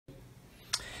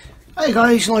Hey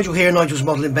guys, Nigel here, Nigel's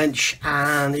Modelling Bench,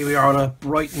 and here we are on a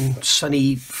bright and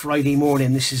sunny Friday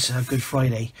morning. This is a Good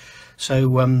Friday.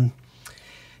 So,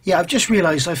 yeah, I've just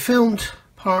realised I filmed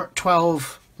part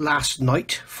 12 last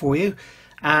night for you,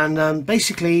 and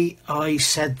basically I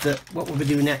said that what we'll be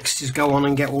doing next is go on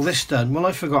and get all this done. Well,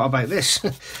 I forgot about this.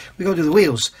 We've got to do the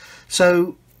wheels.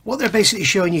 So what they're basically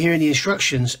showing you here in the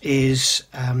instructions is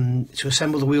to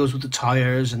assemble the wheels with the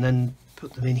tyres and then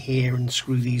put them in here and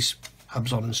screw these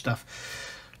hubs on and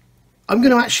stuff. I'm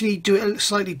going to actually do it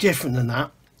slightly different than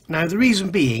that. Now, the reason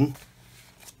being,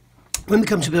 when we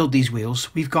come to build these wheels,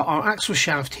 we've got our axle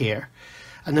shaft here,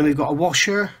 and then we've got a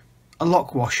washer, a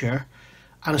lock washer,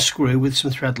 and a screw with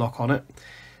some thread lock on it,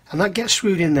 and that gets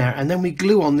screwed in there, and then we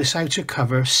glue on this outer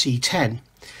cover C10.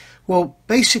 Well,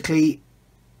 basically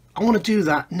I want to do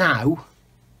that now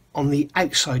on the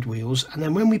outside wheels, and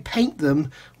then when we paint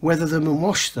them, weather them and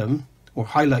wash them, or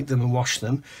highlight them and wash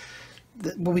them,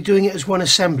 we'll be doing it as one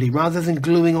assembly rather than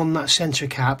gluing on that centre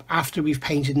cap after we've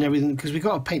painted and everything, because we've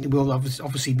got to paint the wheel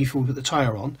obviously before we put the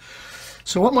tyre on.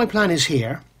 So what my plan is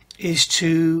here is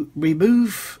to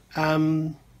remove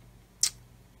 12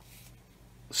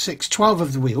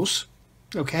 of the wheels,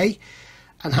 okay,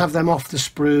 and have them off the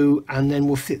sprue, and then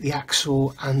we'll fit the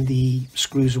axle and the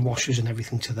screws and washers and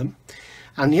everything to them,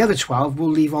 and the other 12 we'll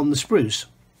leave on the sprues.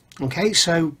 Okay,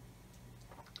 so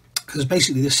because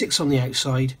basically there's 6 on the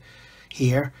outside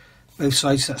here, both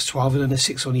sides, that's 12, and then there's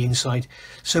 6 on the inside.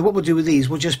 So what we'll do with these,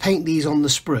 we'll just paint these on the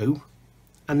sprue,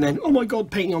 and then, oh my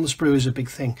god, painting on the sprue is a big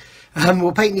thing.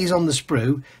 We'll paint these on the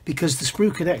sprue because the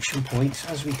sprue connection points,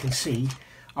 as we can see,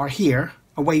 are here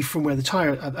away from where the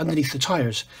tire, underneath the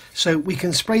tires, so we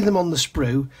can spray them on the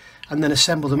sprue and then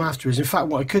assemble them afterwards. In fact,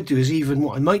 what I could do is, even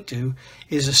what I might do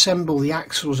is assemble the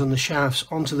axles and the shafts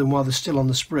onto them while they're still on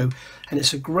the sprue, and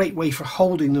it's a great way for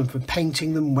holding them, for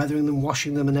painting them, weathering them,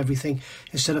 washing them and everything,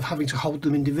 instead of having to hold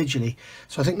them individually.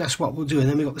 So I think that's what we'll do, and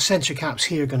then we've got the centre caps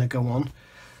here going to go on.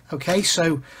 Okay,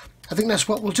 so I think that's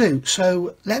what we'll do.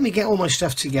 So let me get all my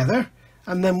stuff together,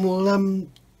 and then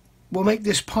we'll make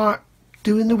this part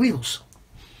doing the wheels.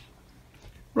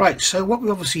 Right, so what we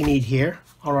obviously need here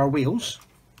are our wheels,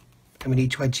 and we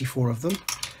need 24 of them.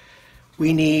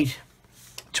 We need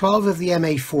 12 of the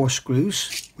MA4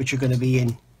 screws, which are going to be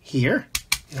in here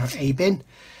in our A bin,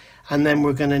 and then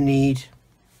we're going to need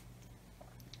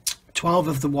 12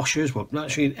 of the washers. Well,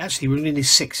 actually we're going to need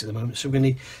 6 at the moment, so we're going to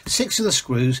need 6 of the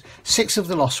screws, 6 of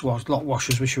the lock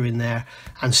washers, which are in there,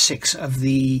 and 6 of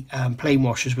the plain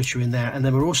washers, which are in there, and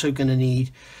then we're also going to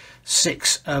need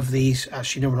 6 of these,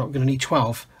 actually no, we're not going to need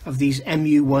 12 of these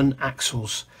MU1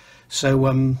 axles.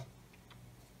 So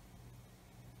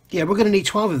yeah, we're going to need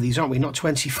 12 of these, aren't we? Not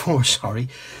 24, sorry.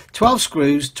 12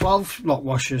 screws, 12 lock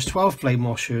washers, 12 plain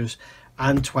washers,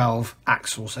 and 12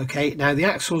 axles. Okay, now the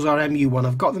axles are MU1.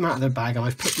 I've got them out of their bag and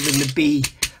I've put them in the B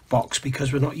box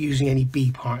because we're not using any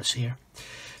B parts here.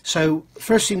 So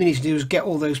first thing we need to do is get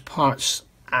all those parts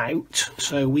out.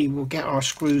 So we will get our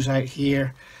screws out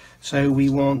here. So we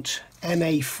want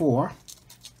MA4,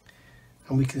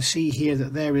 and we can see here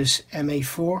that there is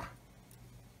MA4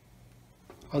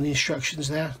 on the instructions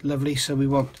there. Lovely. So we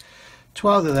want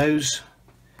 12 of those.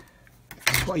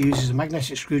 What I use is a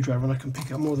magnetic screwdriver, and I can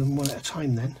pick up more than one at a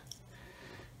time then.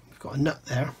 We've got a nut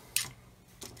there.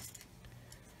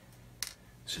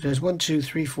 So there's 1, 2,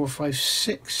 3, 4, 5,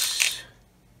 6,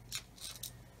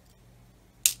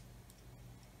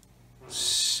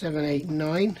 7, 8,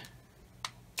 9,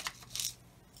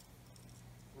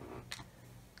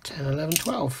 10, 11,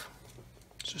 12.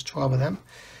 So there's 12 of them.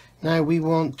 Now we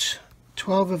want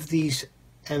 12 of these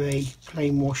MA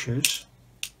plain washers.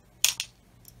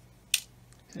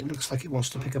 It looks like it wants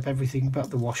to pick up everything but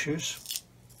the washers.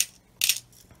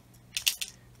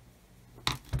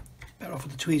 Better off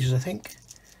with the tweezers, I think.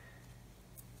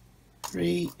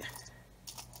 3,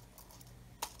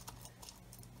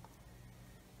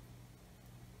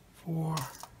 4,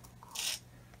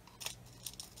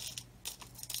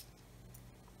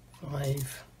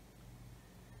 5,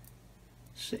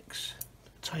 6.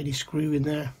 A tiny screw in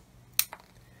there.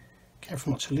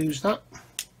 Careful not to lose that.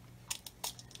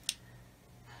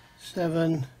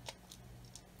 7,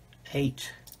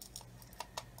 8,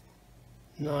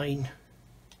 9,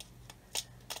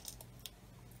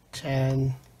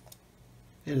 10,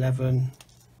 11,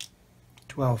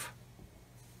 12.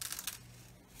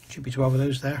 Should be 12 of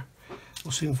those there.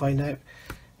 We'll soon find out.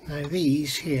 Now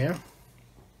these here,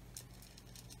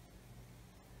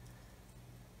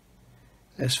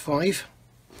 there's 5.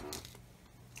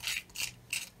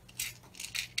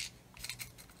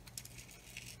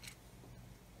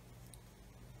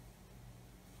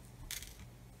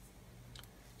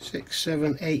 6,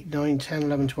 7, 8, 9, 10,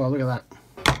 11, 12. Look at that.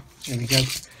 There we go.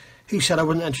 Who said I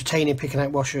wouldn't entertain in picking out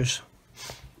washers?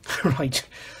 Right.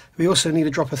 We also need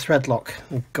a drop of thread lock.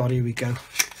 Oh God, here we go.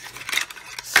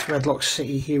 Thread lock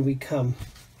city, here we come.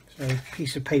 So a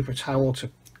piece of paper towel to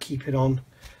keep it on.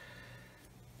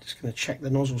 Just going to check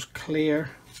the nozzle's clear.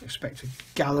 Expect a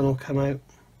gallon will come out.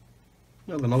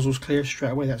 No, the nozzle's clear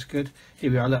straight away. That's good.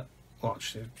 Here we are. Look,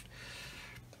 watch.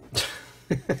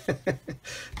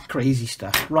 Crazy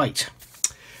stuff. Right.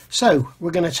 So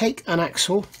we're going to take an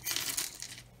axle.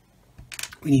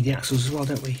 We need the axles as well,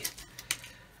 don't we?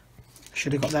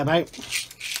 Should have got them out.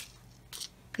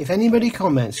 If anybody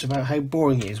comments about how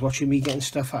boring it is watching me getting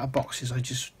stuff out of boxes, I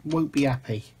just won't be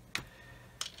happy.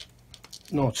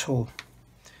 Not at all.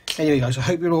 Anyway, guys, I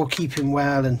hope you're all keeping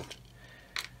well and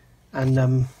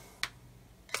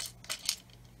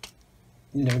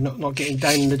you know, not getting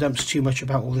down in the dumps too much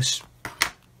about all this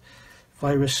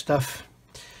virus stuff.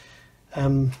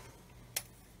 And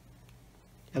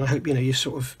I hope, you know, you're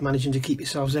sort of managing to keep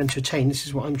yourselves entertained. This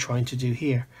is what I'm trying to do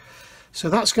here. So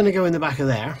that's going to go in the back of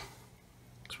there.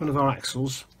 It's one of our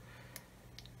axles.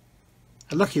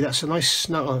 And lucky that's a nice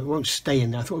snug, oh, it won't stay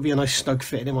in there. I thought it would be a nice snug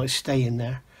fit and it might stay in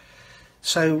there.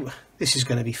 So this is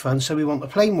going to be fun. So we want a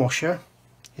plain washer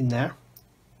in there,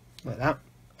 like that.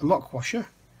 A lock washer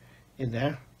in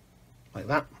there, like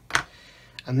that.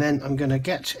 And then I'm going to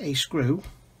get a screw,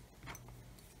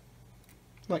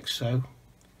 like so,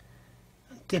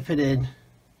 and dip it in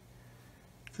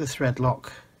the thread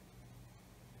lock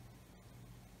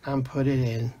and put it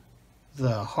in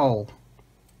the hole,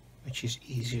 which is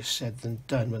easier said than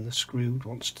done when the screw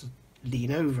wants to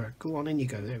lean over. Go on, in you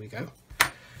go. There we go.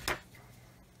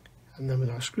 And then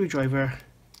with our screwdriver,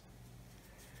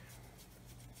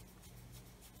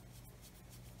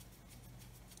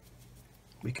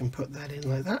 we can put that in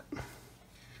like that.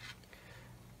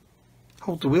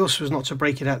 Hold the wheel so as not to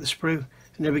break it out the sprue.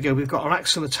 And there we go. We've got our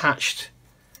axle attached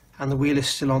and the wheel is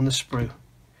still on the sprue.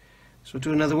 So we'll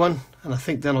do another one, and I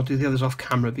think then I'll do the others off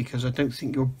camera because I don't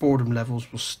think your boredom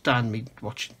levels will stand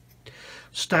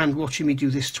watching me do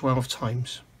this 12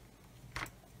 times.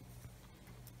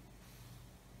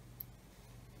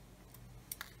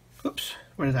 Oops,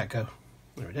 where did that go?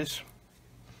 There it is.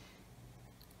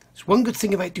 It's one good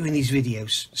thing about doing these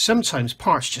videos. Sometimes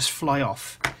parts just fly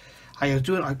off. I can't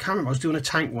remember, I was doing a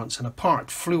tank once and a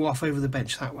part flew off over the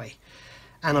bench that way.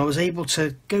 And I was able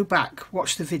to go back,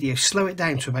 watch the video, slow it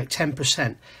down to about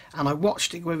 10%, and I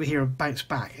watched it go over here and bounce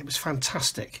back. It was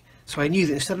fantastic. So I knew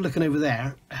that instead of looking over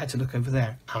there, I had to look over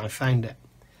there, and I found it.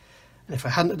 And if I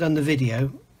hadn't done the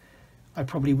video, I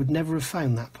probably would never have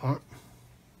found that part.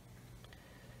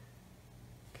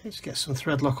 Okay, let's get some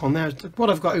thread lock on there.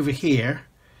 What I've got over here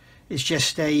is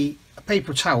just a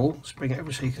paper towel. Let's bring it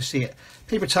over so you can see it.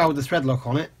 Paper towel with the thread lock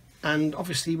on it, and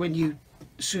obviously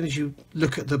as soon as you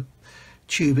look at the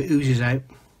tube, it oozes out.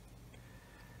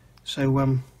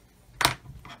 So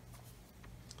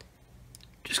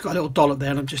just got a little dollop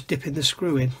there, and I'm just dipping the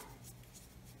screw in. So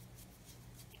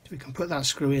we can put that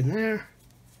screw in there,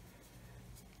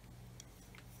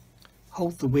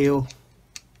 hold the wheel,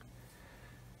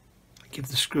 give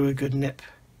the screw a good nip.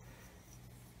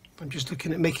 I'm just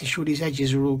looking at making sure these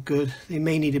edges are all good. They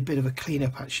may need a bit of a clean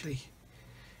up actually.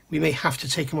 We may have to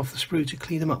take them off the sprue to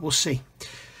clean them up, we'll see.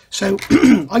 So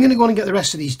I'm going to go on and get the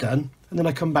rest of these done, and then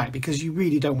I come back because you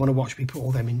really don't want to watch me put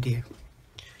all them in gear.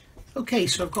 Okay,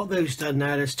 so I've got those done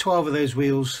now. There's 12 of those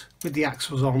wheels with the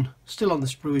axles on, still on the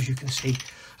sprue as you can see.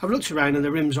 I've looked around and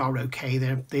the rims are okay.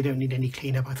 They don't need any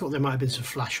cleanup. I thought there might have been some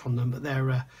flash on them, but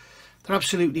they're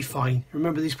absolutely fine.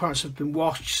 Remember, these parts have been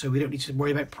washed, so we don't need to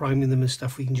worry about priming them and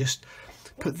stuff. We can just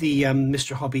put the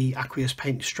Mr. Hobby aqueous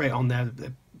paint straight on there.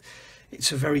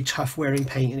 It's a very tough wearing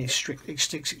paint, and it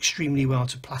sticks extremely well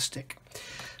to plastic.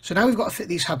 So now we've got to fit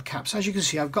these hubcaps. As you can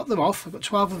see, I've got them off. I've got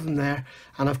 12 of them there,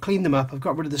 and I've cleaned them up. I've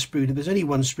got rid of the sprue nub. There's only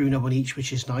one sprue nub on each,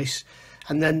 which is nice.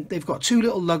 And then they've got two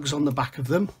little lugs on the back of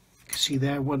them. You can see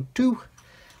there, 1, 2,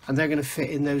 and they're going to fit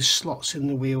in those slots in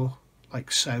the wheel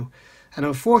like so. And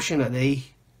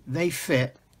unfortunately, they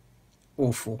fit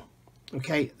awful.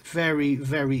 Okay, very,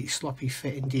 very sloppy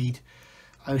fit indeed.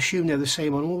 I assume they're the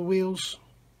same on all the wheels.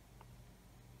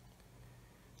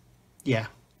 Yeah,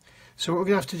 so what we're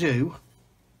going to have to do,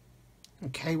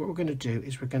 okay, what we're going to do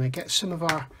is we're going to get some of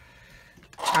our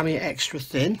tamiya extra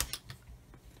thin.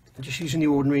 I'm just using the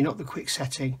ordinary, not the quick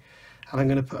setting, and I'm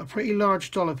going to put a pretty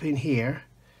large dollop in here,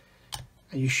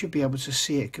 and you should be able to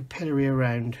see it capillary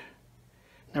around.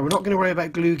 Now we're not going to worry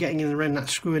about glue getting in around that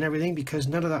screw and everything because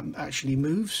none of that actually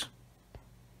moves.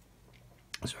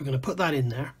 So we're going to put that in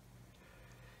there,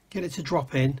 get it to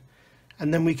drop in,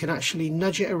 and then we can actually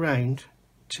nudge it around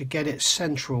to get it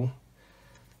central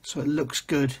so it looks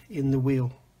good in the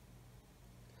wheel.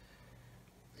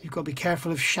 You've got to be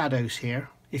careful of shadows here.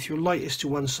 If your light is to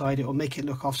one side, it will make it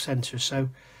look off center. So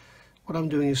what I'm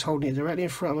doing is holding it directly in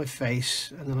front of my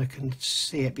face, and then I can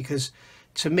see it, because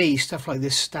to me stuff like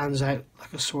this stands out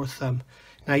like a sore thumb.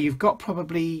 Now you've got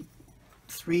probably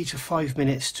 3 to 5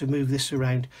 minutes to move this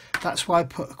around. That's why I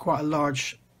put quite a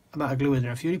large amount of glue in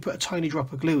there. If you only put a tiny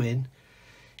drop of glue in,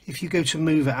 if you go to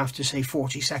move it after say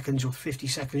 40 seconds or 50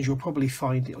 seconds, you'll probably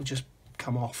find it'll just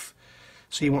come off.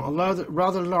 So you want a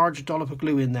rather large dollop of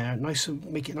glue in there,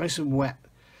 make it nice and wet,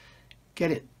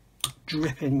 get it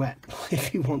dripping wet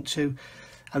if you want to,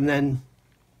 and then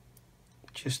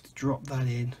just drop that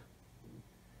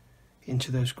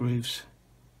into those grooves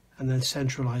and then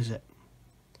centralize it.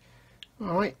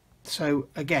 Alright, so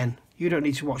again, you don't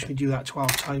need to watch me do that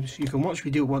 12 times. You can watch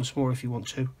me do it once more if you want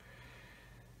to.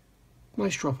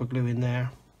 Nice drop of glue in there.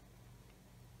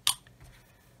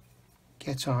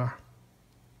 Get our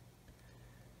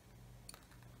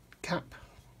cap,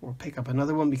 or pick up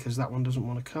another one because that one doesn't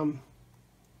want to come.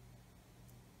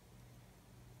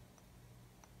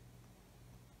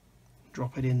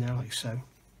 Drop it in there like so.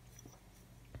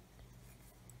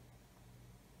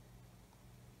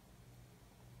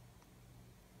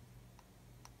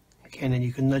 Again, and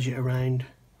you can nudge it around.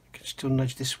 You can still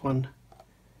nudge this one.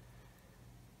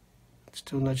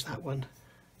 Still nudge that one.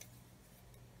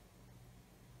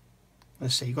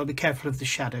 Let's see, you've got to be careful of the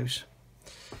shadows.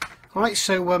 Alright,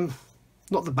 so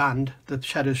not the band, the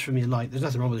shadows from your light. There's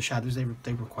nothing wrong with the shadows, they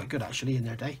were quite good actually in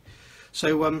their day.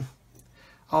 So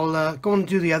I'll go on and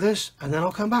do the others, and then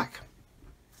I'll come back.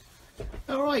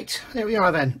 Alright, there we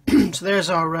are then. So there's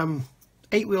our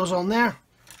 8 wheels on there,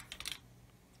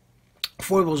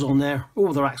 4 wheels on there, all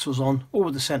with their axles on, all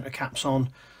with the centre caps on,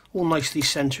 all nicely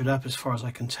centred up as far as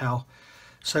I can tell.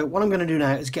 So what I'm going to do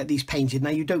now is get these painted.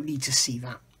 Now you don't need to see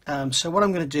that. So what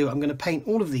I'm going to do, I'm going to paint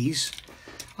all of these.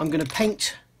 I'm going to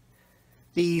paint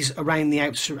these around the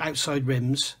outside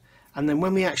rims, and then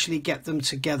when we actually get them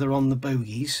together on the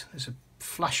bogies, there's a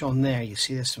flash on there, you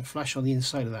see there's some flash on the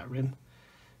inside of that rim.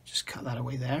 Just cut that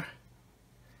away there.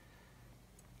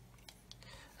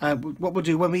 What we'll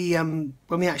do when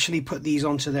we actually put these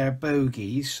onto their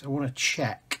bogies, I want to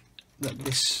check that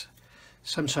this,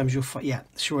 sometimes you'll find, yeah,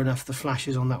 sure enough, the flash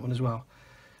is on that one as well.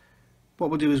 What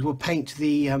we'll do is we'll paint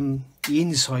the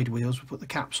inside wheels, we'll put the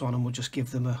caps on, and we'll just give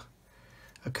them a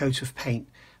coat of paint.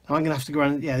 Now I'm going to have to go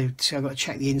around, yeah, see, I've got to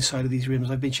check the inside of these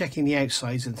rims. I've been checking the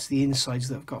outsides, and it's the insides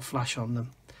that have got flash on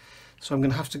them. So I'm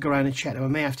going to have to go around and check them. I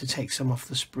may have to take some off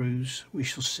the sprues, we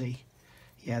shall see.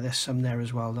 Yeah, there's some there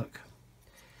as well, look.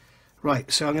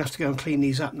 Right, so I'm going to have to go and clean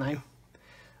these up now.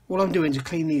 All I'm doing to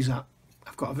clean these up,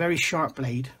 I've got a very sharp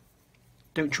blade.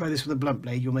 Don't try this with a blunt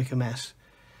blade, you'll make a mess.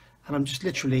 And I'm just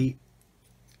literally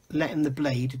letting the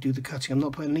blade do the cutting. I'm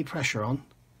not putting any pressure on.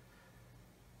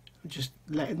 I'm just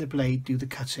letting the blade do the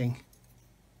cutting,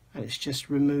 and it's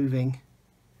just removing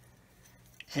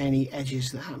any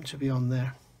edges that happen to be on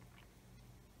there,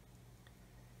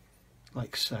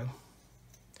 like so.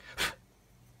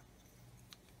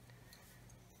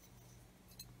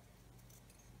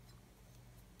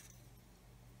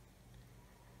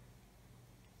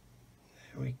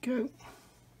 There we go.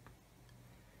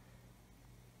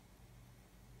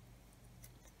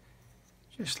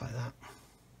 Just like that.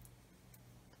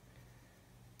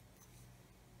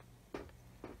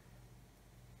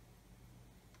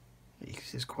 You can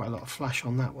see there's quite a lot of flash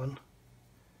on that one.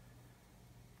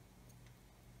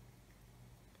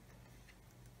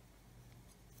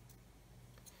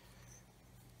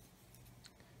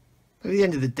 But at the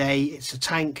end of the day, it's a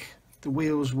tank. The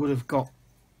wheels would have got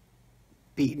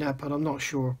beaten up, and I'm not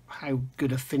sure how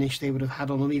good a finish they would have had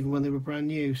on them even when they were brand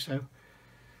new, so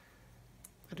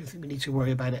I don't think we need to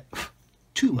worry about it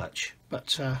too much.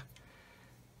 But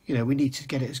you know, we need to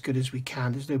get it as good as we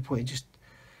can. There's no point in just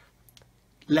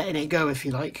letting it go, if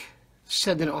you like,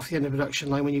 sending it off the end of the production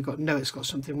line when you've got it's got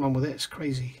something wrong with it. It's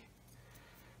crazy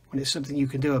when it's something you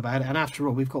can do about it, and after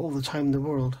all, we've got all the time in the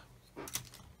world.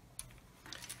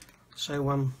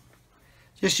 So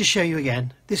just to show you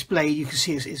again, this blade, you can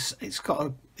see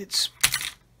it's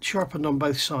sharpened on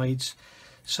both sides.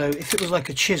 So if it was like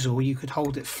a chisel, you could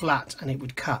hold it flat and it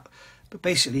would cut. But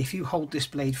basically, if you hold this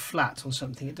blade flat on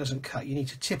something, it doesn't cut. You need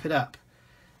to tip it up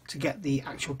to get the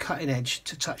actual cutting edge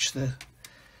to touch the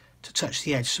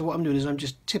edge. So what I'm doing is I'm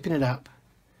just tipping it up.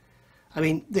 I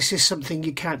mean, this is something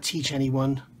you can't teach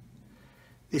anyone.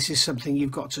 This is something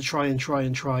you've got to try and try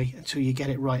and try until you get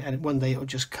it right, and one day it'll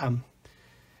just come.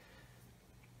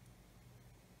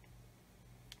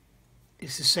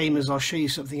 It's the same as, I'll show you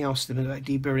something else in a minute about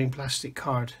deburring plastic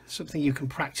card. Something you can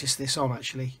practice this on,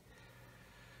 actually.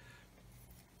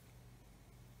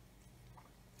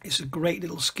 it's a great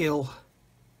little skill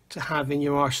to have in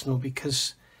your arsenal,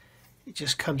 because it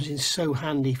just comes in so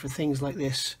handy for things like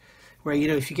this, where, you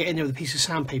know, if you get in there with a piece of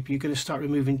sandpaper, you're going to start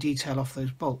removing detail off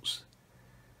those bolts.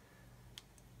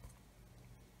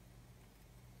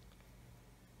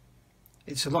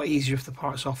 It's a lot easier if the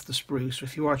part's off the sprue, so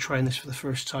if you are trying this for the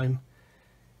first time,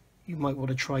 you might want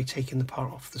to try taking the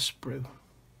part off the sprue.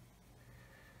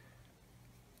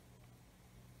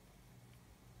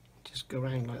 Just go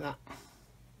around like that.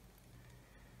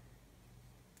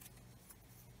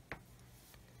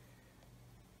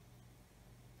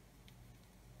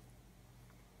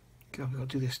 God, we've got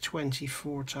to do this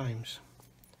 24 times.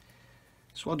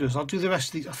 So what I'll do is I'll do the rest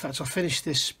of these. In fact, I'll finish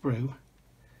this sprue,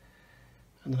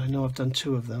 and then I know I've done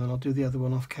 2 of them, and I'll do the other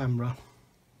one off camera.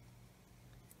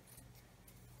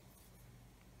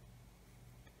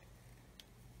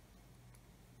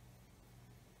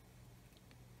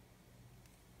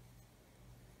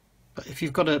 But if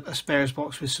you've got a spares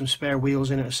box with some spare wheels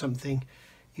in it or something,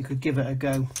 you could give it a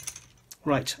go.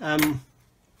 Right, I'll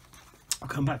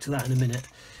come back to that in a minute.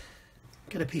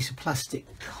 Get a piece of plastic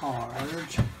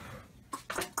card.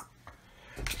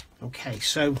 Okay,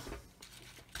 so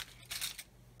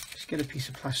let's get a piece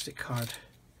of plastic card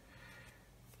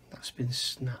that's been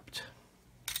snapped.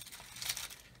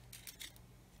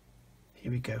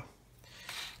 Here we go.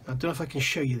 I don't know if I can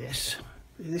show you this.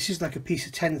 This is like a piece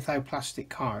of 10 thou plastic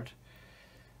card,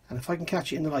 and if I can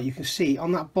catch it in the light, you can see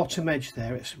on that bottom edge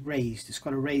there it's raised. It's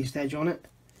got a raised edge on it.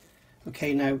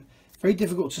 Okay, now very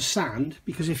difficult to sand,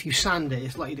 because if you sand it,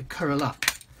 it's likely to curl up,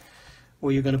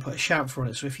 or you're going to put a chamfer on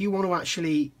it. So if you want to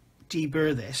actually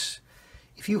deburr this,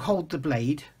 if you hold the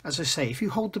blade, as I say, if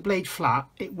you hold the blade flat,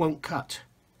 it won't cut.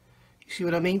 You see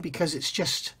what I mean? Because it's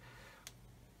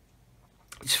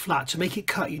flat. To make it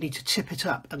cut, you need to tip it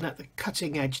up and let the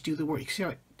cutting edge do the work. You see how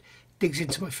it digs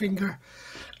into my finger?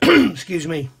 Excuse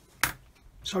me.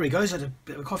 Sorry guys, I had a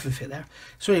bit of a coughing fit there.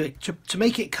 So anyway, to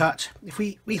make it cut, if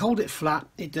we hold it flat,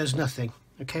 it does nothing.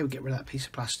 Okay, we'll get rid of that piece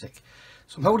of plastic.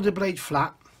 So I'm holding the blade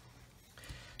flat.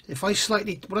 If I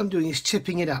slightly, what I'm doing is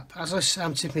tipping it up. As I say,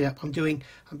 I'm tipping it up, I'm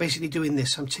basically doing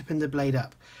this. I'm tipping the blade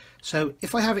up. So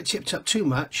if I have it tipped up too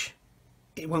much,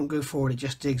 it won't go forward, it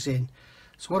just digs in.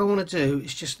 So what I want to do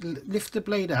is just lift the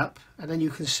blade up, and then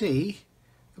you can see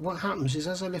what happens is,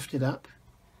 as I lift it up,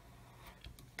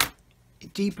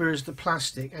 it deburrs the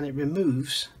plastic and it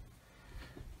removes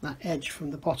that edge from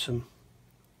the bottom.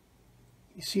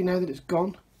 You see now that it's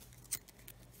gone?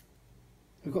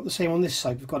 We've got the same on this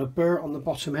side. We've got a burr on the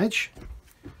bottom edge.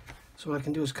 So what I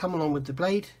can do is come along with the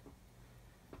blade,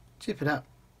 tip it up,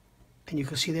 and you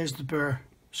can see there's the burr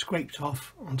scraped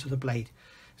off onto the blade.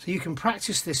 So you can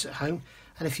practice this at home,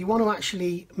 and if you want to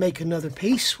actually make another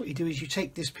piece, what you do is you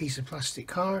take this piece of plastic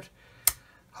card,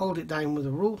 hold it down with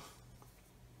a rule,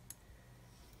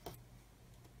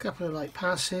 couple of light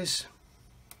passes,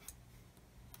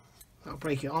 that'll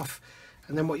break it off,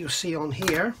 and then what you'll see on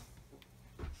here,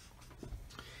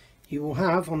 you will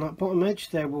have on that bottom edge,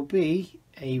 there will be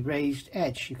a raised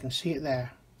edge. You can see it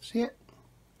there. See it?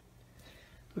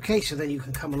 Okay, so then you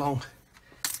can come along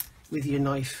with your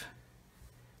knife,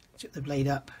 tip the blade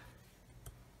up,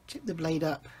 tip the blade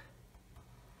up,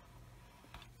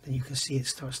 then you can see it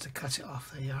starts to cut it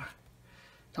off. There you are.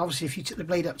 Now obviously if you tip the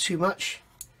blade up too much,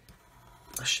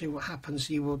 I'll show you what happens.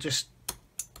 You will just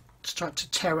start to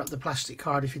tear up the plastic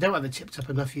card. If you don't have it tipped up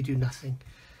enough, you do nothing.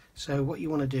 So what you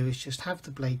want to do is just have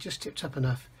the blade just tipped up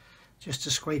enough just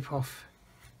to scrape off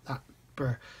that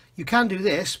burr. You can do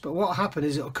this, but what will happen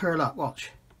is it'll curl up.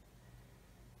 Watch.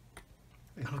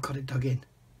 I've got it dug in.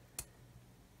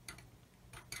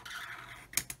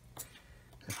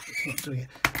 It's not doing it.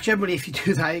 Generally if you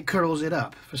do that, it curls it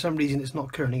up. For some reason it's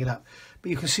not curling it up.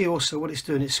 But you can see also what it's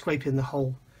doing, it's scraping the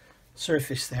whole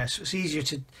surface there. So it's easier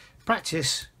to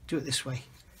practice, do it this way.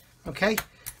 Okay?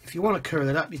 If you want to curl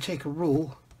it up, you take a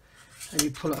rule and you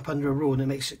pull it up under a rule, and it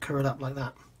makes it curl up like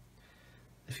that.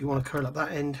 If you want to curl up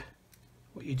that end,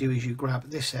 what you do is you grab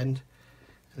this end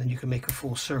and then you can make a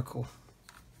full circle.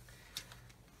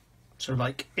 So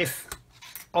like if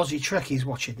Aussie Trekkie's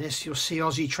watching this, you'll see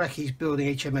Aussie Trekkie's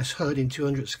building HMS Hood in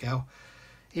 200 scale.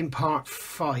 In part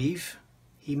 5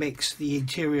 he makes the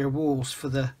interior walls for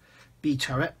the B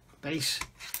turret base.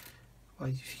 Well,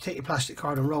 if you take your plastic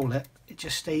card and roll it, it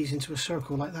just stays into a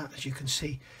circle like that, as you can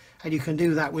see. And you can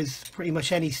do that with pretty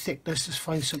much any thickness. Just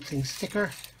find something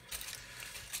thicker.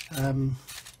 That's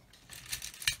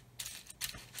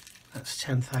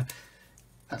 10 thou.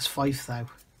 That's 5 thou.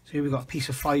 So here we've got a piece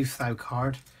of 5 thou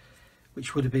card,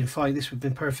 which would have been fine. This would have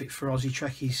been perfect for Aussie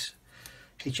Trekkie's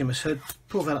HMS Hood.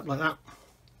 Pull that up like that.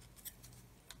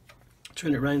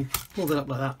 Turn it around, pull that up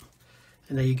like that.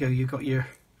 And there you go, you've got your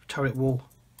turret wall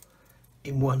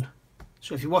in one.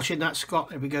 So if you're watching that, Scott,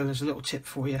 there we go, there's a little tip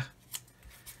for you.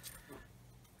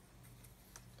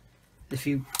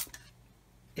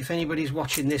 If anybody's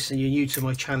watching this and you're new to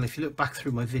my channel, if you look back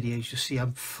through my videos, you'll see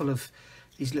I'm full of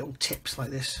these little tips like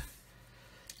this.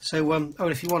 So oh,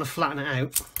 and if you want to flatten it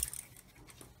out,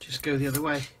 just go the other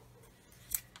way,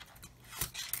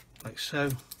 like so,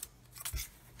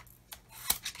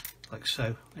 like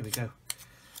so. There we go,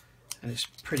 and it's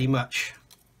pretty much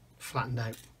flattened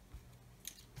out.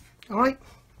 All right,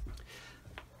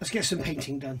 let's get some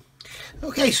painting done.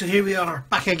 Okay, so here we are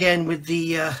back again with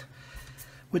the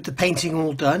painting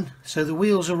all done. So the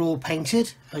wheels are all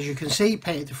painted, as you can see,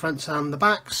 painted the fronts and the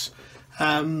backs.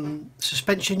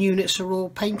 Suspension units are all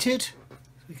painted.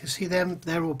 You can see them,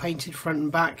 they're all painted front and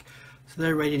back, so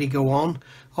they're ready to go on.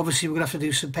 Obviously we're going to have to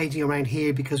do some painting around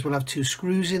here because we'll have 2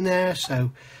 screws in there,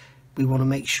 so we want to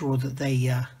make sure that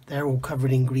they're all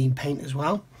covered in green paint as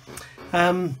well.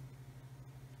 And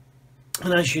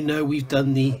as you know, we've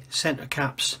done the centre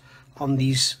caps on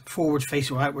these forward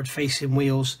facing or outward facing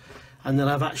wheels, and then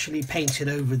I've actually painted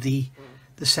over the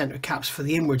centre caps for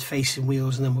the inward facing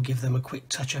wheels, and then we'll give them a quick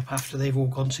touch up after they've all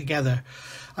gone together.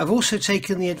 I've also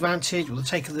taken the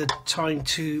time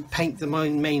to paint the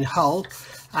main hull,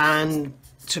 and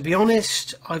to be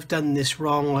honest, I've done this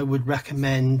wrong. I would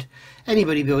recommend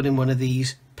anybody building one of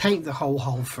these, paint the whole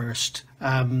hull first.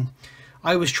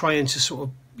 I was trying to sort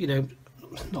of, you know,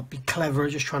 not be clever,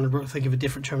 just trying to think of a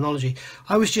different terminology.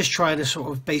 I was just trying to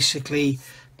sort of basically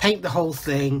paint the whole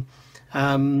thing.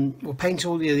 We'll paint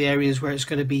all the other areas where it's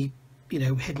going to be, you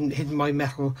know, hidden by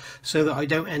metal, so that I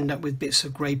don't end up with bits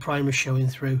of grey primer showing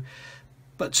through.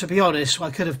 But to be honest,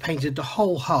 I could have painted the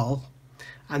whole hull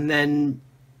and then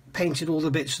painted all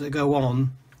the bits that go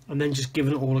on, and then just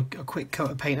given it all a quick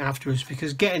coat of paint afterwards,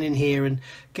 because getting in here and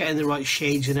getting the right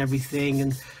shades and everything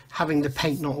and having the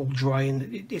paint not all dry,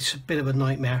 and it's a bit of a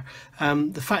nightmare.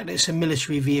 The fact that it's a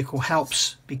military vehicle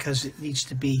helps, because it needs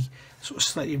to be sort of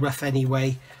slightly rough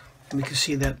anyway. And we can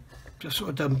see that I've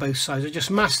sort of done both sides. I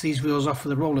just masked these wheels off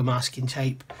with a roller masking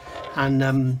tape,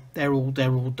 and they're all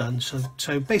done.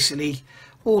 So basically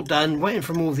all done, waiting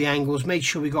from all the angles, made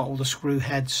sure we got all the screw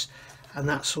heads, and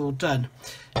that's all done.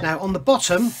 Now on the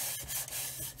bottom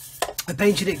I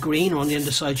painted it green, or on the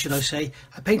underside should I say,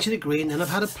 I painted it green, and I've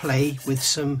had a play with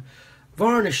some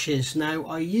varnishes. Now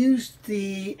I used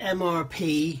the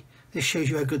MRP, this shows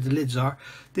you how good the lids are.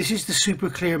 This is the super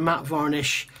clear matte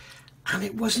varnish, and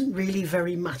it wasn't really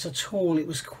very matte at all. It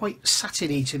was quite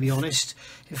satiny, to be honest.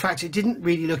 In fact, it didn't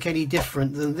really look any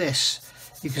different than this.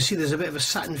 You can see there's a bit of a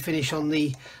satin finish on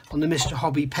the Mr.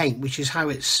 Hobby paint, which is how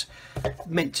it's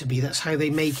meant to be. That's how they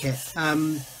make it.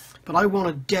 But I want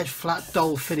a dead flat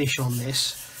dull finish on this,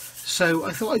 so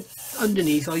I thought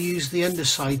underneath I'll use the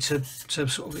underside to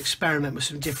sort of experiment with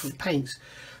some different paints.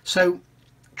 So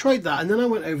tried that, and then I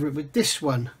went over it with this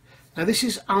one. Now this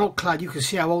is Alclad. You can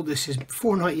see how old this is,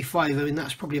 495. I mean,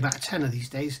 that's probably about a tenner these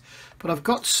days. But I've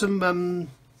got some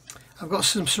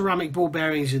ceramic ball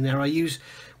bearings in there.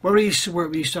 Where I used to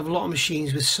work, we used to have a lot of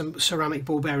machines with some ceramic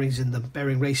ball bearings in them,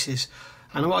 bearing races.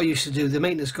 And what I used to do, the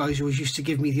maintenance guys always used to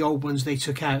give me the old ones they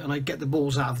took out, and I'd get the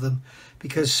balls out of them,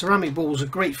 because ceramic balls are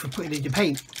great for putting in your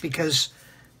paint, because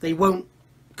they won't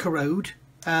corrode,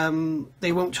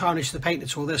 they won't tarnish the paint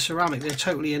at all. They're ceramic, they're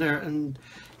totally inert, and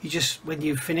you just, when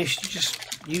you've finished, you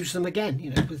just use them again,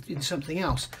 you know, in something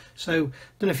else. So I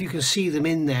don't know if you can see them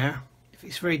in there.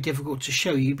 It's very difficult to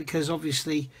show you because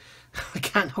obviously I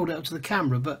can't hold it up to the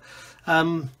camera, but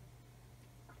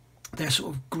they're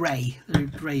sort of grey, they're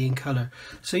grey in colour.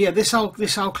 So yeah, this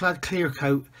Alclad clear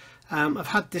coat, I've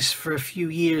had this for a few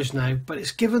years now, but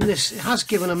it has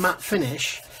given a matte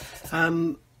finish.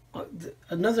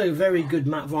 Another very good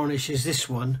matte varnish is this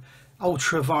one,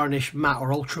 Ultra Varnish Matte,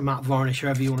 or Ultra Matte Varnish,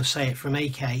 however you want to say it, from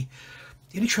AK. The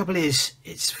only trouble is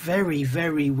it's very,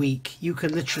 very weak. You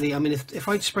can literally, I mean, if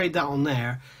I'd sprayed that on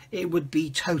there, it would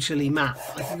be totally matte.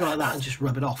 I can go like that and just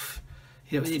rub it off.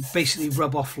 You know, it basically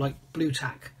rub off like blue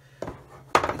tack.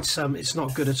 It's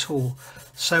not good at all.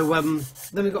 So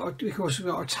then we've got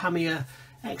our Tamiya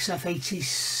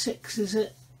XF86, is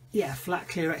it? Yeah, flat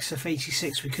clear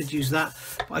XF86. We could use that,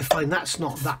 but I find that's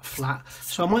not that flat.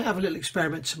 So I might have a little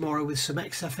experiment tomorrow with some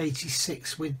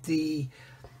XF86 with the,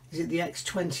 is it the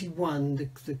X21,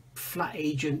 the flat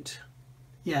agent?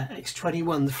 Yeah,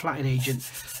 X21, the flatting agent.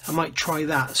 I might try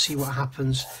that, see what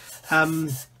happens.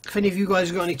 If any of you guys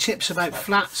have got any tips about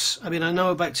flats, I mean, I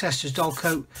know about Tester's dull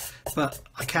coat, but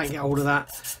I can't get hold of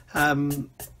that.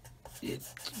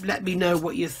 Let me know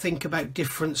what you think about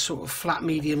different sort of flat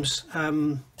mediums.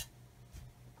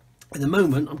 At the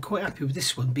moment, I'm quite happy with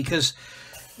this one because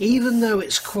even though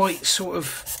it's quite sort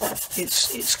of,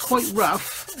 it's quite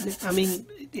rough. I mean,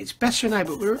 it's better now,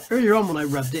 but earlier on when I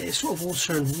rubbed it, it sort of all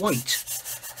turned white.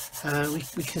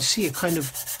 We can see a kind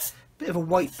of bit of a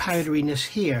white powderiness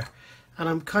here, and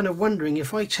I'm kind of wondering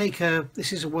if I take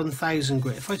this is a 1000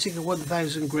 grit, if I take a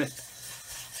 1000 grit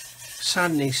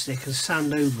sanding stick and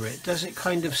sand over it, does it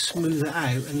kind of smooth it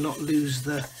out and not lose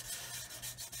the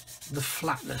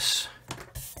flatness?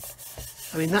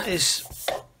 I mean,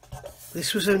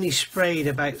 this was only sprayed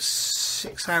about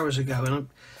 6 hours ago, and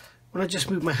when I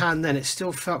just moved my hand then, it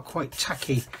still felt quite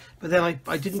tacky, but then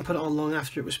I didn't put it on long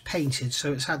after it was painted,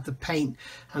 so it's had the paint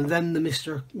and then the Mist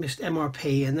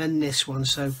MRP and then this one,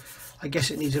 so I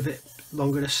guess it needs a bit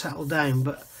longer to settle down.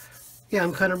 But yeah,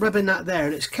 I'm kind of rubbing that there,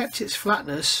 and it's kept its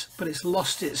flatness, but it's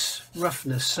lost its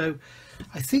roughness. So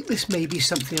I think this may be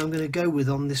something I'm going to go with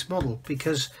on this model,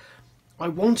 because I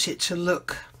want it to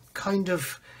look kind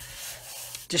of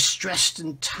distressed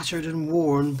and tattered and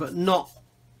worn, but not,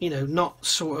 you know, not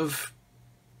sort of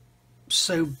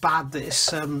so bad that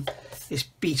it's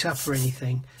beat up or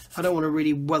anything. I don't want to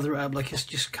really weather it up like it's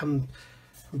just come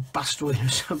from Bastogne or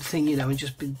something, you know, and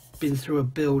just been through a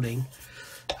building.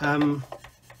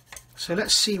 So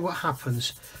let's see what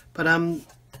happens. But I'm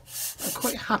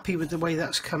quite happy with the way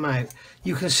that's come out.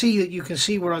 You can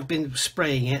see where I've been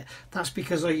spraying it. That's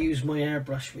because I use my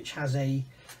airbrush, which has a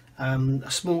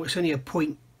small, it's only a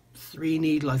 0.3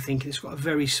 needle, I think. It's got a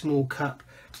very small cup.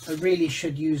 I really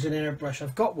should use an airbrush.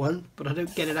 I've got one, but I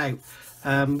don't get it out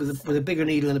with a bigger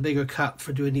needle and a bigger cup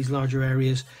for doing these larger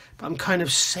areas. But I'm kind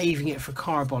of saving it for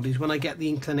car bodies. When I get the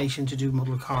inclination to do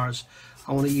model cars,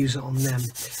 I want to use it on them.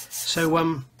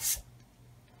 So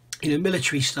you know,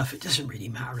 military stuff, it doesn't really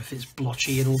matter if it's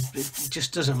blotchy and all, it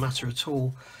just doesn't matter at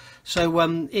all. So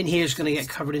in here is going to get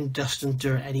covered in dust and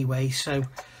dirt anyway, so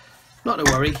not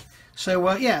to worry.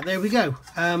 So yeah, there we go.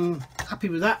 Happy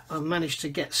with that. I've managed to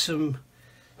get some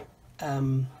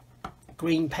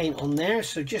green paint on there.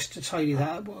 So just to tidy that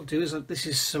up, what I'll do is, this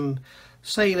is some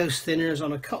cellulose thinners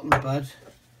on a cotton bud,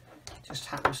 just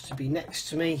happens to be next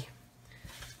to me.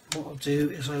 What I'll do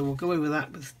is I will go over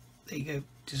that with, there you go,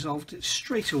 dissolved it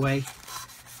straight away.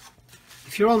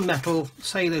 If you're on metal,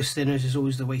 cellulose thinners is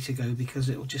always the way to go, because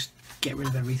it will just get rid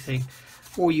of everything.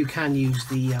 Or you can use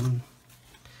the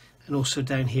and also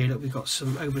down here, look, we've got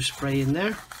some overspray in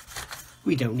there.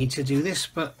 We don't need to do this,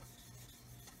 but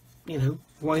you know,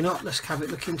 why not? Let's have it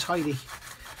looking tidy.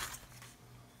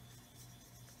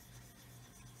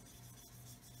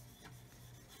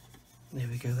 There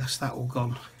we go, that's that all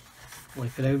gone.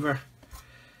 Wipe it over.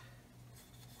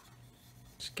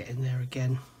 Let's get in there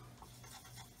again.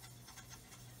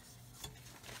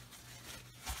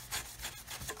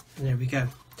 And there we go.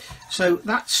 So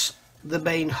that's the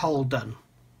main hull done.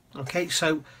 Okay,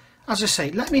 so as I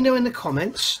say, let me know in the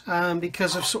comments,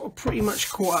 because I've sort of pretty much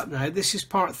caught up now. This is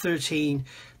part 13.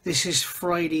 This is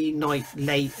Friday night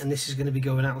late, and this is going to be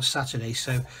going out on Saturday.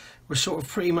 So we're sort of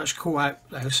pretty much caught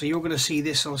out now. So you're going to see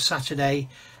this on Saturday,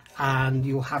 and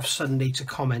you'll have Sunday to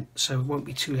comment. So it won't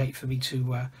be too late for me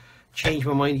to change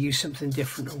my mind, use something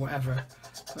different or whatever.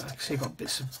 But I see I've got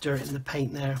bits of dirt in the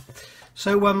paint there.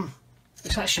 So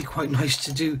it's actually quite nice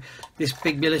to do this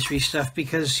big military stuff,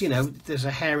 because you know, there's a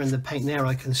hair in the paint there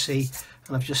I can see,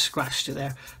 and I've just scratched it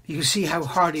there. You can see how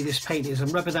hardy this paint is.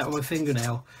 I'm rubbing that with my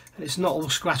fingernail, and it's not all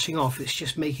scratching off, it's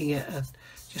just making it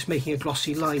a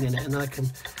glossy line in it, and I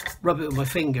can rub it with my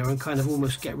finger and kind of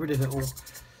almost get rid of it all.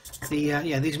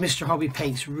 Yeah, these Mr. Hobby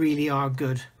paints really are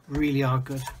good, really are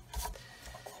good.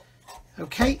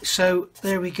 Okay, so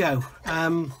there we go.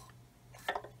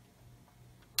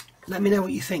 Let me know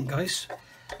what you think, guys.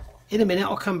 In a minute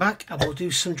I'll come back and we'll do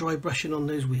some dry brushing on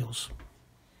those wheels.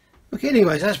 Okay,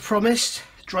 anyways, as promised,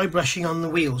 dry brushing on the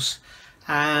wheels.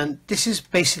 And this is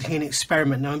basically an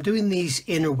experiment. Now I'm doing these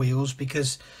inner wheels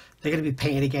because they're going to be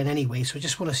painted again anyway, so I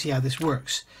just want to see how this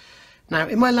works. Now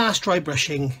in my last dry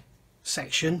brushing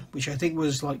section, which I think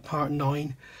was like part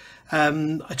 9,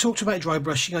 I talked about dry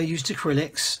brushing. I used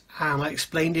acrylics, and I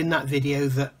explained in that video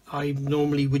that I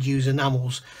normally would use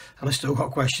enamels, and I still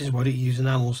got questions, why don't you use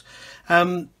enamels?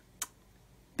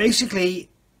 Basically,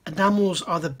 enamels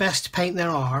are the best paint there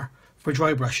are for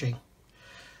dry brushing,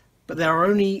 but there are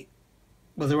only,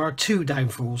 well, there are 2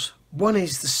 downfalls. One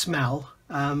is the smell.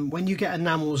 When you get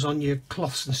enamels on your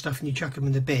cloths and stuff and you chuck them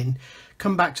in the bin,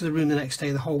 come back to the room the next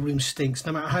day, the whole room stinks.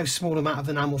 No matter how small amount of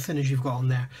enamel thinners you've got on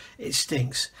there, it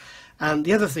stinks. And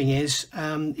the other thing is,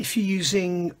 if you're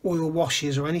using oil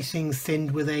washes or anything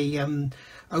thinned with a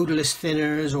odorless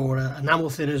thinners or enamel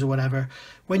thinners or whatever,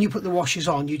 when you put the washes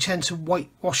on, you tend to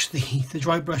whitewash the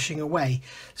dry brushing away.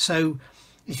 So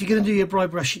if you're going to do your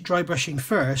dry brushing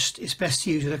first, it's best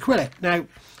to use an acrylic. Now,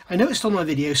 I noticed on my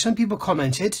video, some people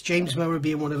commented, James Mower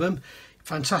being one of them,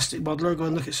 fantastic modeler, go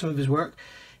and look at some of his work.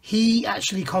 He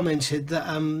actually commented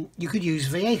that you could use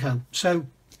Vallejo. So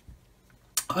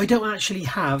I don't actually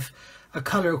have a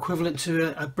colour equivalent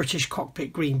to a British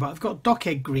cockpit green, but I've got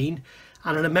dockhead green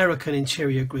and an American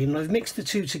interior green, and I've mixed the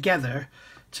two together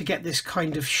to get this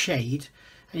kind of shade.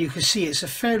 And you can see it's a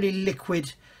fairly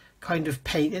liquid kind of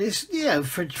paint. It is, you know,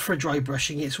 for dry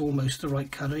brushing, it's almost the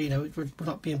right colour. You know, we're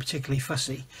not being particularly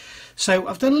fussy. So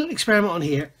I've done a little experiment on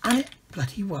here, and it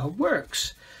bloody well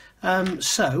works.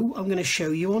 So I'm going to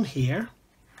show you on here.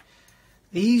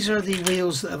 These are the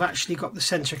wheels that have actually got the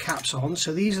centre caps on.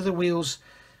 So these are the wheels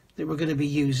that we're going to be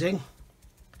using.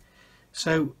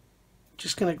 So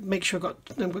just going to make sure I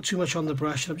don't got too much on the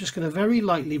brush. I'm just going to very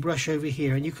lightly brush over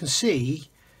here, and you can see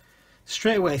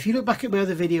straight away, if you look back at my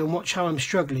other video and watch how I'm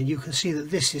struggling, you can see that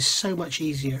this is so much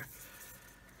easier.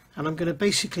 And I'm going to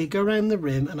basically go around the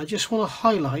rim, and I just want to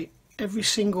highlight every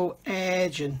single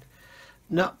edge and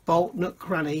nut, bolt, nook,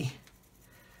 cranny.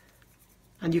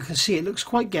 And you can see it looks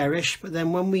quite garish, but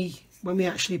then when we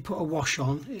actually put a wash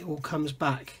on, it all comes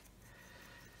back.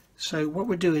 So what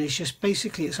we're doing is just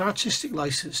basically, it's artistic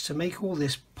license to make all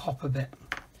this pop a bit.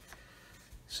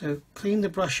 So clean the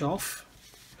brush off.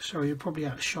 Sorry, you're probably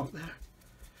out of shot there.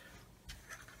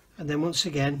 And then once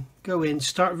again, go in,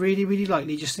 start really, really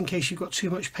lightly, just in case you've got too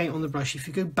much paint on the brush. If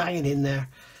you go banging in there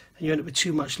and you end up with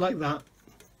too much like that,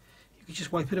 you can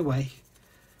just wipe it away.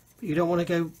 But you don't want to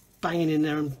go banging in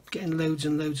there and getting loads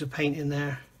and loads of paint in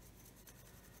there.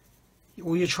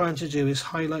 All you're trying to do is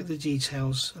highlight the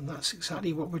details, and that's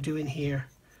exactly what we're doing here.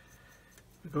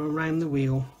 We're going around the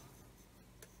wheel.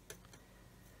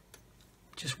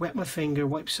 Just wet my finger,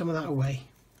 wipe some of that away.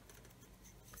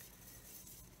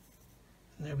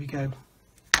 And there we go.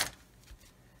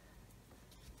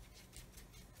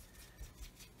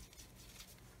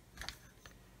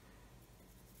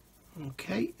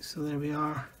 Okay, so there we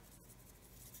are.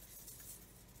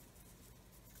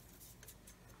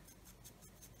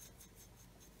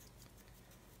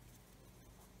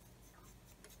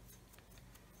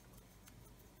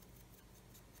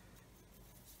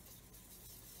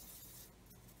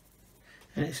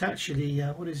 And it's actually,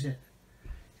 what is it?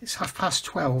 It's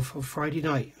 12:30 on Friday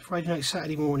night,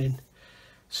 Saturday morning.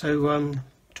 So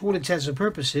to all intents and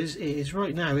purposes, it is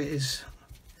right now, it is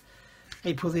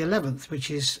April the 11th,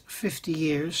 which is 50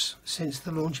 years since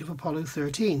the launch of Apollo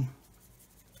 13.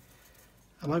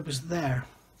 And I was there.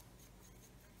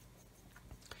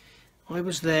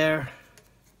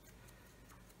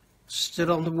 Stood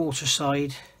on the water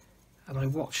side, and I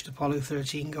watched Apollo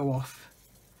 13 go off.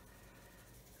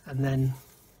 And then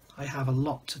I have a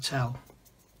lot to tell,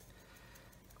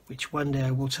 which one day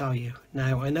I will tell you.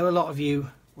 Now, I know a lot of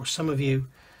you, or some of you,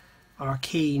 are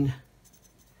keen.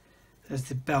 There's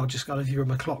the bell just got, if you hear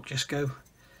my clock just go.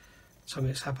 So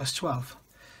it's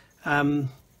 12:30.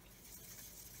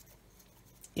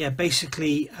 Yeah,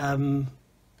 basically, a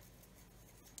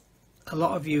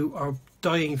lot of you are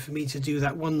dying for me to do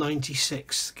that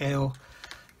 1/96 scale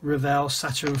Revell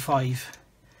Saturn V.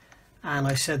 And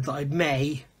I said that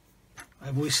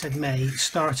I've always said may,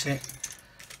 start it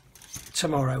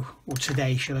tomorrow, or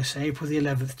today should I say, April the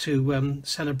 11th, to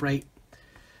celebrate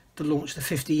the launch, the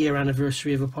 50-year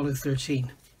anniversary of Apollo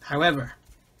 13. However,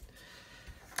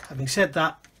 having said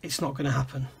that, it's not going to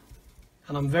happen,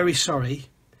 and I'm very sorry.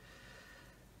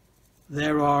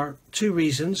 There are two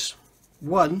reasons.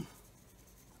 One,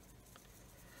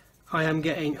 I am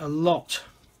getting a lot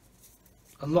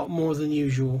more than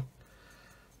usual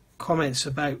comments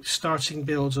about starting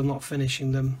builds and not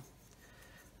finishing them,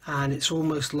 and it's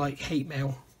almost like hate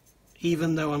mail.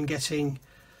 Even though I'm getting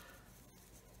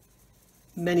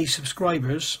many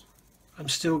subscribers, I'm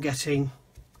still getting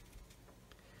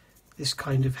this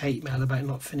kind of hate mail about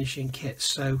not finishing kits.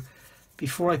 So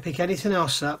before I pick anything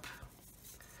else up,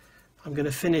 I'm going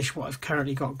to finish what I've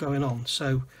currently got going on.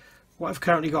 So what I've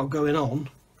currently got going on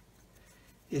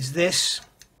is this,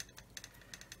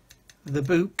 the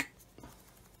Buk,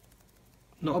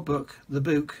 not a book, the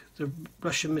Buk, the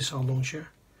Russian missile launcher,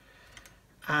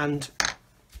 and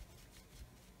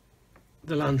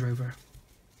the Land Rover.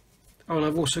 Oh, and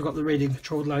I've also got the radio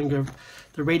controlled Land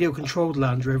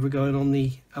Rover going on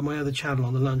my other channel,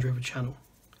 on the Land Rover channel.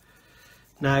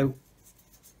 Now,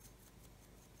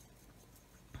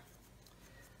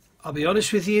 I'll be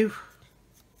honest with you,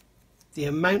 the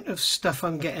amount of stuff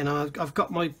I'm getting, I've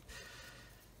got my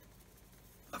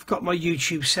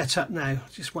YouTube set up now.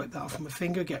 Just wipe that off with my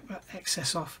finger, get that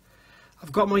excess off.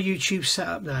 I've got my YouTube set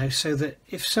up now so that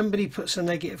if somebody puts a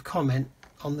negative comment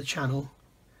on the channel,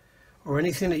 or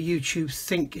anything that YouTube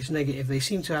think is negative, they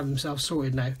seem to have themselves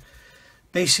sorted now.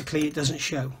 Basically, it doesn't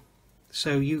show,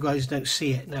 so you guys don't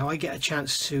see it. Now I get a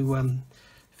chance to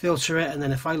filter it, and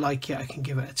then if I like it, I can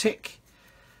give it a tick,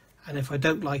 and if I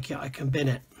don't like it, I can bin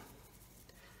it.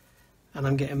 And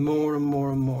I'm getting more and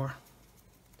more and more.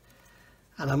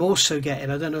 And I'm also getting,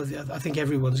 I don't know, I think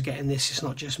everyone's getting this, it's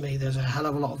not just me, there's a hell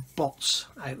of a lot of bots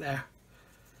out there.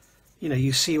 You know,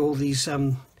 you see all these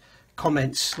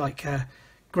comments like,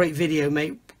 great video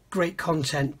mate, great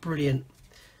content, brilliant.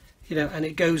 You know, and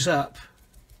it goes up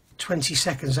 20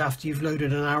 seconds after you've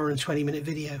loaded an hour and 20-minute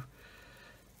video.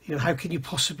 You know, how can you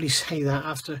possibly say that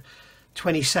after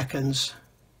 20 seconds?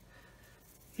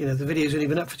 You know, the video's only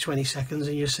been up for 20 seconds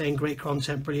and you're saying great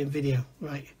content, brilliant video,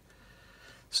 right?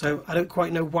 So I don't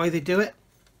quite know why they do it.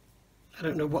 I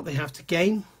don't know what they have to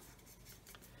gain.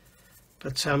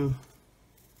 But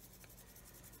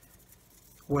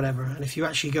whatever. And if you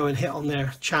actually go and hit on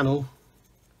their channel,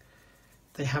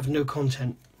 they have no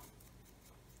content.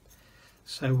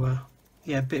 So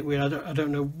yeah, a bit weird. I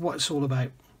don't know what it's all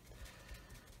about.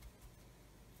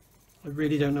 I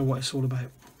really don't know what it's all about.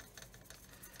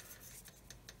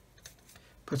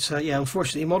 But yeah,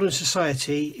 unfortunately, modern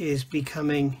society is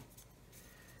becoming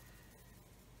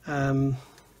I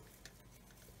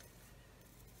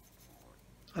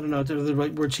don't know the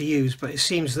right word to use, but it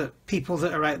seems that people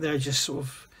that are out there just sort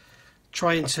of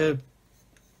trying to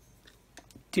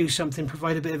do something,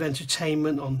 provide a bit of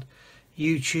entertainment on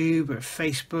YouTube or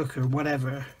Facebook or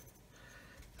whatever,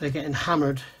 they're getting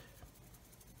hammered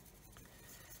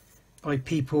by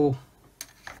people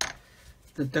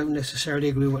that don't necessarily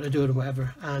agree with what they're doing or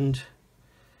whatever. And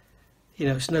you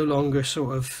know, it's no longer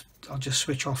sort of, I'll just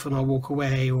switch off and I'll walk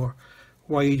away, or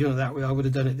why are you doing it that way, I would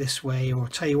have done it this way, or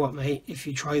tell you what mate, if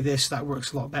you try this that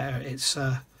works a lot better. It's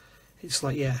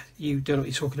like, yeah, you don't know what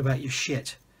you're talking about, you're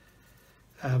shit,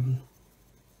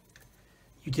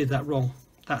 you did that wrong,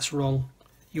 that's wrong,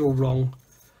 you're wrong,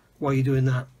 why are you doing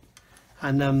that?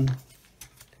 And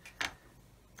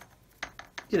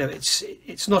you know,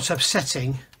 it's not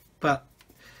upsetting, but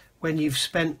when you've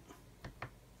spent,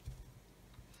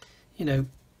 you know,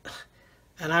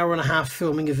 an hour and a half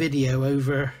filming a video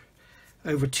over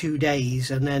 2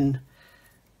 days, and then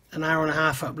an hour and a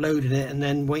half uploading it, and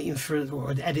then waiting for,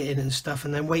 or editing and stuff,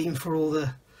 and then waiting for all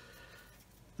the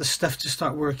stuff to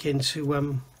start working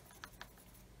to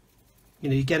you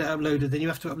know, you get it uploaded, then you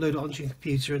have to upload it onto your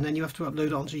computer, and then you have to upload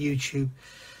it onto YouTube.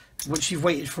 Once you've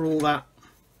waited for all that,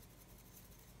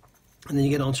 and then you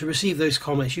get on to receive those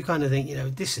comments, you kind of think, you know,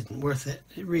 this isn't worth it.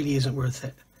 It really isn't worth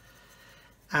it.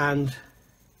 And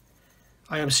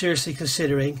I am seriously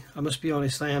considering, I must be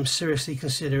honest, I am seriously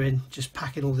considering just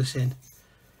packing all this in,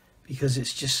 because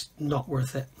it's just not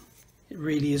worth it. It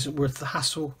really isn't worth the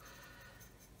hassle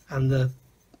and the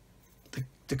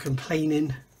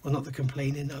complaining. Well, not the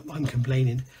complaining, I'm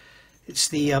complaining. It's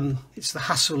the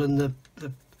hassle and the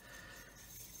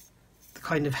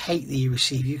kind of hate that you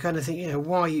receive. You kind of think, you know,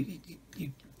 why you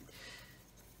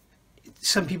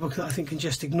some people I think can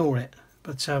just ignore it,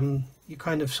 but you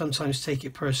kind of sometimes take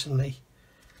it personally,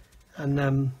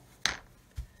 and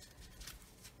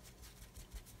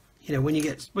you know, when you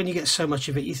get so much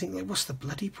of it, you think, like, what's the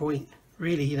bloody point,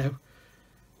 really? You know,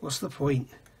 what's the point?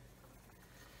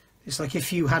 It's like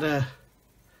if you had a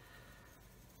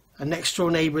next door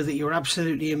neighbour that you're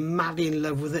absolutely madly in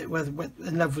love with,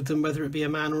 whether it be a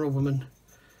man or a woman,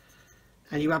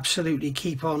 and you absolutely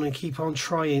keep on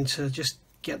trying to just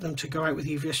get them to go out with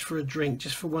you just for a drink,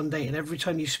 just for one day, and every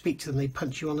time you speak to them they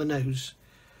punch you on the nose.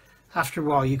 After a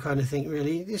while you kind of think,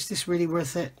 really, is this really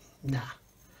worth it? Nah,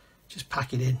 just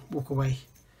pack it in, walk away.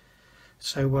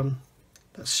 So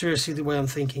that's seriously the way I'm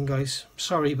thinking, guys.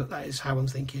 Sorry, but that is how I'm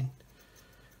thinking.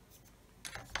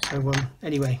 So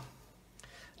anyway,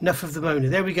 enough of the moaning.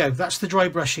 There we go, that's the dry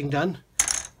brushing done.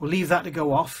 We'll leave that to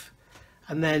go off,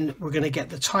 and then we're going to get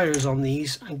the tyres on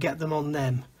these and get them on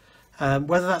them.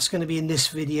 Whether that's going to be in this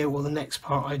video or the next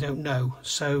part, I don't know.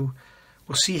 So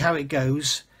we'll see how it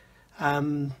goes.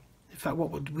 In fact,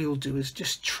 what we'll do is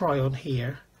just try on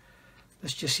here.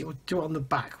 Let's just see, we'll do it on the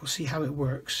back. We'll see how it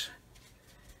works.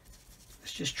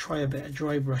 Let's just try a bit of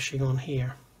dry brushing on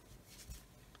here.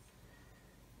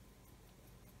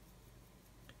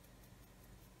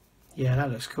 Yeah,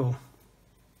 that looks cool.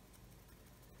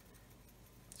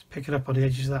 Let's pick it up on the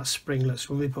edges of that springlet,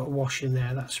 so when we put a wash in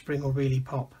there, that spring will really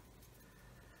pop.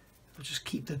 I'll just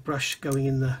keep the brush going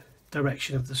in the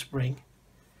direction of the spring.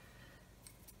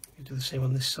 You do the same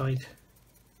on this side.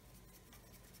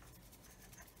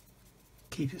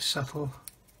 Keep it subtle.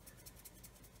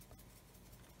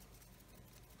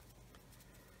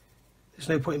 There's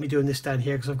no point in me doing this down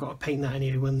here because I've got to paint that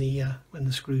anyway when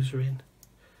the screws are in.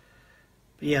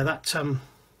 But yeah, that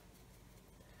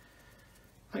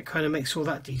kind of makes all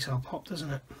that detail pop, doesn't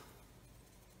it?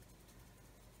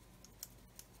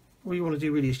 All you want to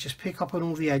do really is just pick up on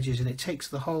all the edges, and it takes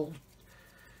the whole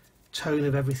tone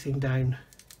of everything down.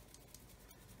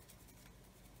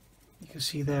 You can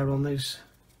see there on those,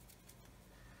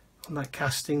 on that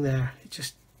casting there, it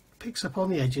just picks up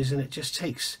on the edges, and it just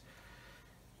takes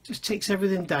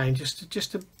everything down,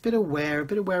 just a bit of wear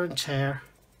and tear.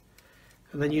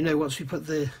 And then, you know, once we put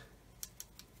the,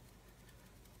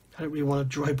 I don't really want to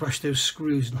dry brush those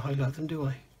screws and highlight them, do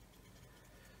I?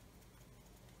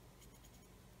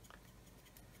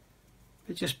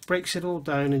 It just breaks it all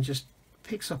down and just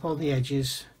picks up on the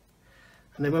edges,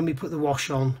 and then when we put the wash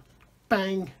on,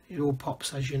 bang, it all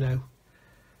pops, as you know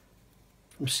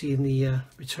from seeing the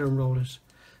return rollers.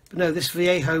 But no, this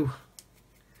Vallejo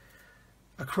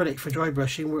acrylic for dry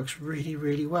brushing works really,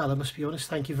 really well, I must be honest.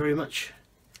 Thank you very much,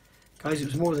 guys. It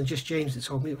was more than just James that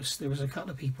told me, there was a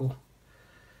couple of people,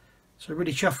 so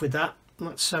really chuffed with that.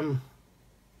 That's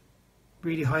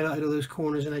really highlighted all those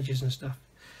corners and edges and stuff.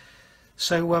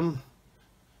 So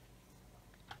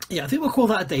yeah, I think we'll call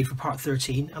that a day for part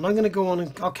 13, and I'm going to go on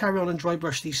and I'll carry on and dry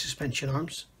brush these suspension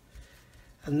arms,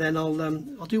 and then I'll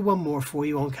do one more for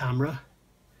you on camera,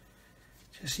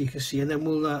 just so you can see, and then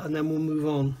we'll move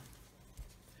on.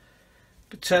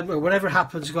 But whatever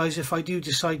happens, guys, if I do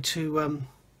decide to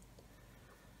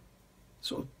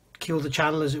sort of kill the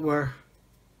channel, as it were,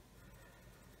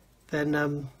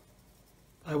 then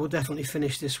I will definitely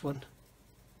finish this one.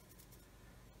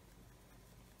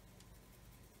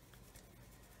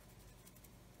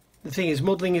 The thing is,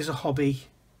 modelling is a hobby,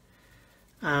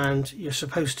 and you're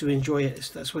supposed to enjoy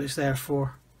it. That's what it's there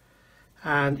for.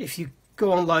 And if you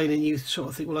go online and you sort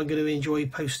of think, well, I'm going to enjoy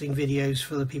posting videos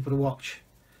for the people to watch,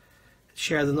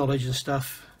 share the knowledge and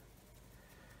stuff,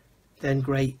 then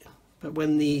great. But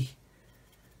when the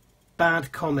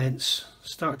bad comments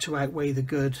start to outweigh the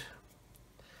good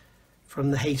from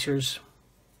the haters,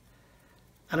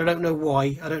 and I don't know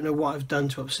why, I don't know what I've done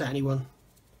to upset anyone,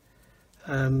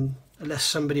 unless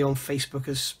somebody on Facebook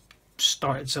has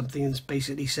started something and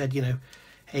basically said, you know,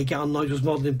 hey, get on Nigel's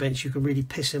modelling bench, you can really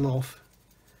piss him off.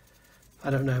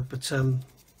 I don't know, but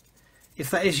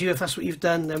if that is you, if that's what you've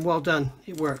done, then well done,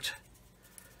 it worked.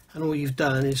 And all you've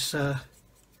done is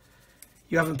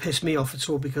you haven't pissed me off at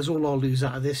all, because all I'll lose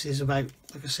out of this is about,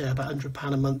 like I say, about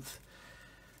 £100 a month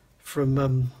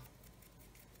from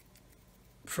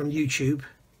YouTube,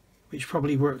 which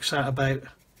probably works out about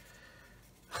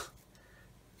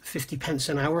 50 pence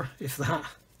an hour, if that.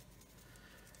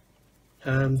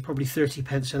 Probably 30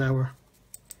 pence an hour,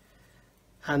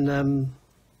 and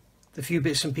the few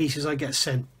bits and pieces I get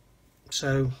sent,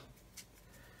 so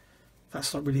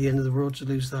that's not really the end of the world to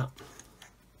lose that.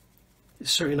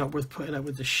 It's certainly not worth putting up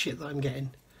with the shit that I'm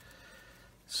getting.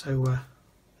 So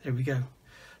there we go.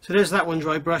 So there's that one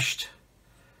dry brushed.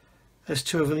 There's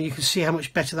two of them. You can see how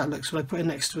much better that looks when I put it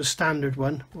next to a standard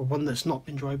one, or one that's not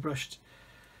been dry brushed.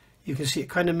 You can see it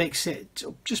kind of makes it,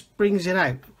 just brings it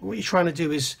out. What you're trying to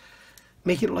do is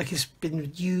make it look like it's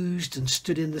been used and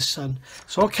stood in the sun.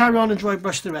 So I'll carry on and dry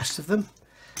brush the rest of them,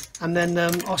 and then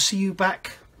I'll see you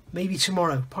back maybe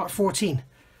tomorrow, part 14.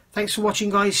 Thanks for watching,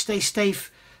 guys. Stay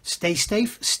safe, stay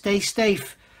safe, stay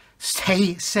safe,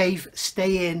 stay safe,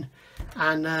 stay in,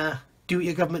 and do what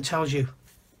your government tells you.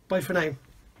 Bye for now.